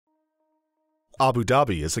Abu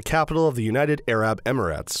Dhabi is the capital of the United Arab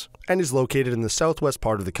Emirates and is located in the southwest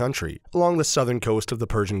part of the country, along the southern coast of the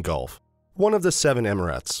Persian Gulf. One of the 7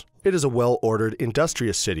 emirates, it is a well-ordered,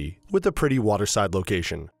 industrious city with a pretty waterside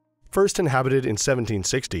location. First inhabited in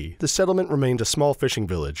 1760, the settlement remained a small fishing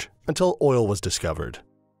village until oil was discovered.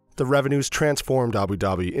 The revenues transformed Abu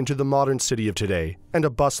Dhabi into the modern city of today and a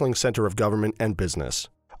bustling center of government and business.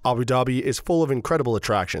 Abu Dhabi is full of incredible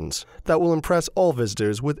attractions that will impress all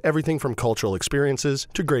visitors with everything from cultural experiences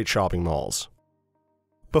to great shopping malls.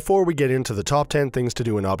 Before we get into the top 10 things to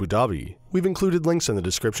do in Abu Dhabi, we've included links in the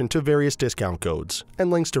description to various discount codes and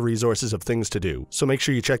links to resources of things to do, so make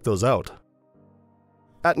sure you check those out.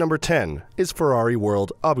 At number 10 is Ferrari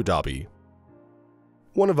World Abu Dhabi.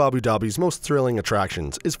 One of Abu Dhabi's most thrilling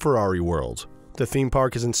attractions is Ferrari World. The theme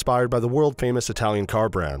park is inspired by the world-famous Italian car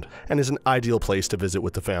brand and is an ideal place to visit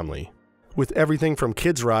with the family. With everything from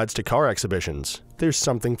kids' rides to car exhibitions, there's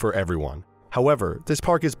something for everyone. However, this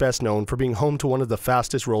park is best known for being home to one of the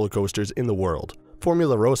fastest roller coasters in the world,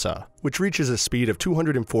 Formula Rossa, which reaches a speed of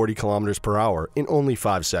 240 km per hour in only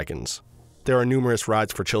 5 seconds. There are numerous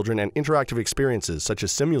rides for children and interactive experiences such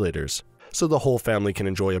as simulators, so the whole family can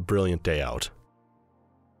enjoy a brilliant day out.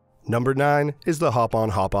 Number 9 is the Hop-on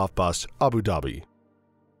Hop-off Bus Abu Dhabi.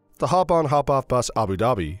 The Hop-on Hop-off Bus Abu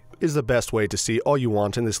Dhabi is the best way to see all you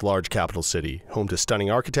want in this large capital city, home to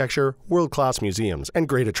stunning architecture, world-class museums, and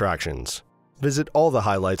great attractions. Visit all the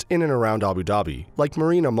highlights in and around Abu Dhabi, like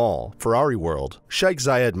Marina Mall, Ferrari World, Sheikh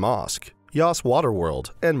Zayed Mosque, Yas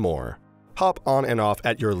Waterworld, and more. Hop on and off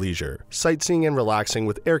at your leisure, sightseeing and relaxing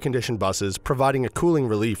with air-conditioned buses providing a cooling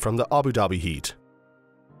relief from the Abu Dhabi heat.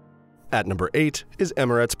 At number 8 is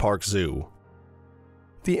Emirates Park Zoo.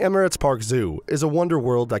 The Emirates Park Zoo is a wonder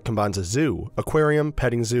world that combines a zoo, aquarium,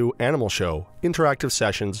 petting zoo, animal show, interactive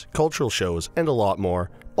sessions, cultural shows, and a lot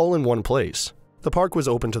more, all in one place. The park was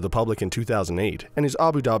opened to the public in 2008 and is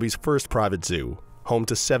Abu Dhabi's first private zoo. Home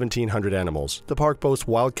to 1,700 animals, the park boasts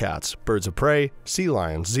wildcats, birds of prey, sea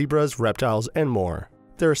lions, zebras, reptiles, and more.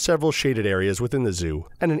 There are several shaded areas within the zoo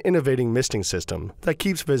and an innovating misting system that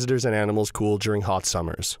keeps visitors and animals cool during hot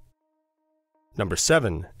summers. Number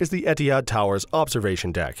 7 is the Etihad Towers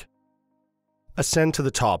Observation Deck. Ascend to the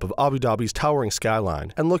top of Abu Dhabi's towering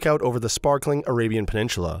skyline and look out over the sparkling Arabian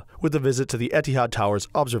Peninsula with a visit to the Etihad Towers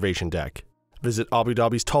Observation Deck. Visit Abu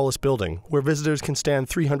Dhabi's tallest building, where visitors can stand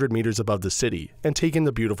 300 meters above the city and take in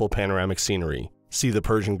the beautiful panoramic scenery. See the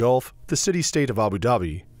Persian Gulf, the city-state of Abu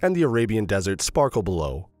Dhabi, and the Arabian Desert sparkle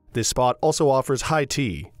below. This spot also offers high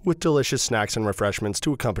tea, with delicious snacks and refreshments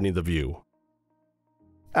to accompany the view.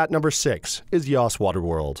 At number 6 is Yas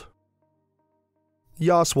Waterworld.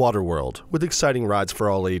 Yas Waterworld, with exciting rides for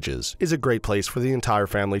all ages, is a great place for the entire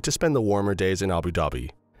family to spend the warmer days in Abu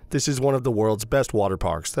Dhabi. This is one of the world's best water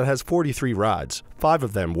parks that has 43 rides, 5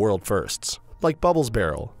 of them world firsts, like Bubbles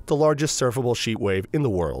Barrel, the largest surfable sheet wave in the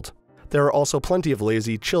world. There are also plenty of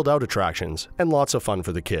lazy, chilled-out attractions and lots of fun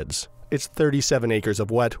for the kids. It's 37 acres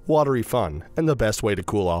of wet, watery fun and the best way to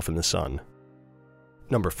cool off in the sun.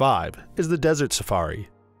 Number 5 is the Desert Safari.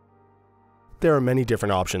 There are many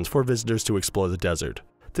different options for visitors to explore the desert.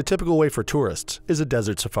 The typical way for tourists is a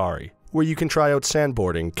desert safari, where you can try out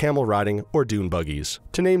sandboarding, camel riding, or dune buggies,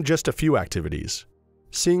 to name just a few activities.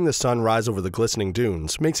 Seeing the sun rise over the glistening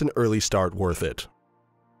dunes makes an early start worth it.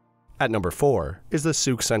 At number 4 is the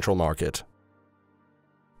Souk Central Market.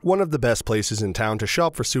 One of the best places in town to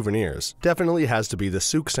shop for souvenirs definitely has to be the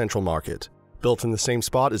Souk Central Market. Built in the same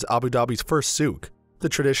spot as Abu Dhabi's first souk, the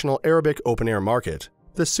traditional Arabic open-air market,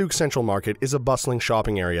 the Souk Central Market is a bustling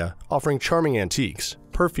shopping area offering charming antiques,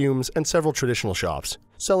 perfumes, and several traditional shops,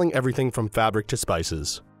 selling everything from fabric to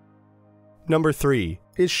spices. Number 3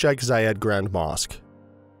 is Sheikh Zayed Grand Mosque.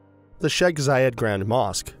 The Sheikh Zayed Grand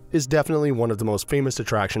Mosque is definitely one of the most famous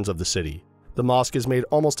attractions of the city. The mosque is made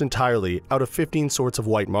almost entirely out of 15 sorts of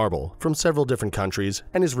white marble from several different countries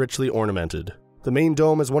and is richly ornamented. The main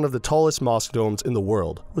dome is one of the tallest mosque domes in the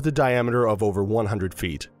world, with a diameter of over 100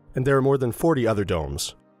 feet. And there are more than 40 other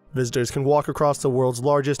domes. Visitors can walk across the world's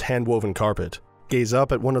largest hand-woven carpet, gaze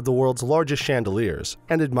up at one of the world's largest chandeliers,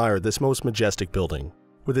 and admire this most majestic building.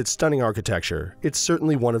 With its stunning architecture, it's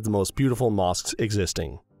certainly one of the most beautiful mosques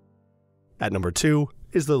existing. At number 2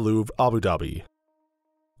 is the Louvre Abu Dhabi.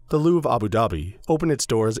 The Louvre Abu Dhabi opened its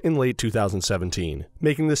doors in late 2017,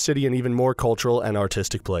 making the city an even more cultural and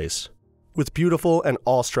artistic place. With beautiful and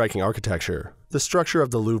awe-striking architecture, the structure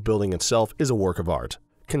of the Louvre building itself is a work of art.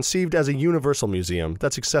 Conceived as a universal museum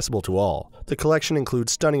that's accessible to all, the collection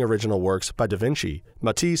includes stunning original works by Da Vinci,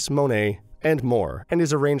 Matisse, Monet, and more, and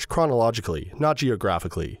is arranged chronologically, not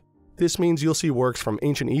geographically. This means you'll see works from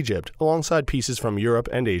ancient Egypt alongside pieces from Europe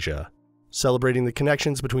and Asia. Celebrating the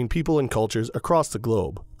connections between people and cultures across the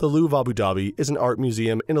globe, the Louvre Abu Dhabi is an art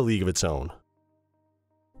museum in a league of its own.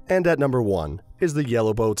 And at number 1 is the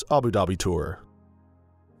Yellow Boats Abu Dhabi Tour.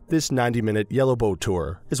 This 90-minute yellow boat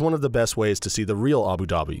tour is one of the best ways to see the real Abu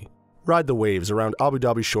Dhabi. Ride the waves around Abu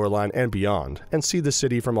Dhabi shoreline and beyond, and see the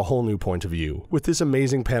city from a whole new point of view, with this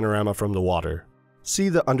amazing panorama from the water. See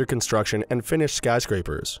the under construction and finished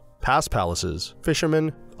skyscrapers, past palaces,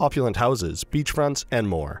 fishermen, opulent houses, beachfronts, and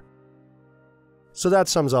more. So that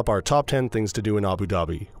sums up our top 10 things to do in Abu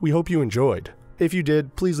Dhabi. We hope you enjoyed. If you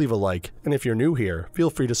did, please leave a like, and if you're new here, feel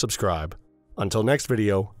free to subscribe. Until next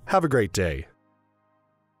video, have a great day.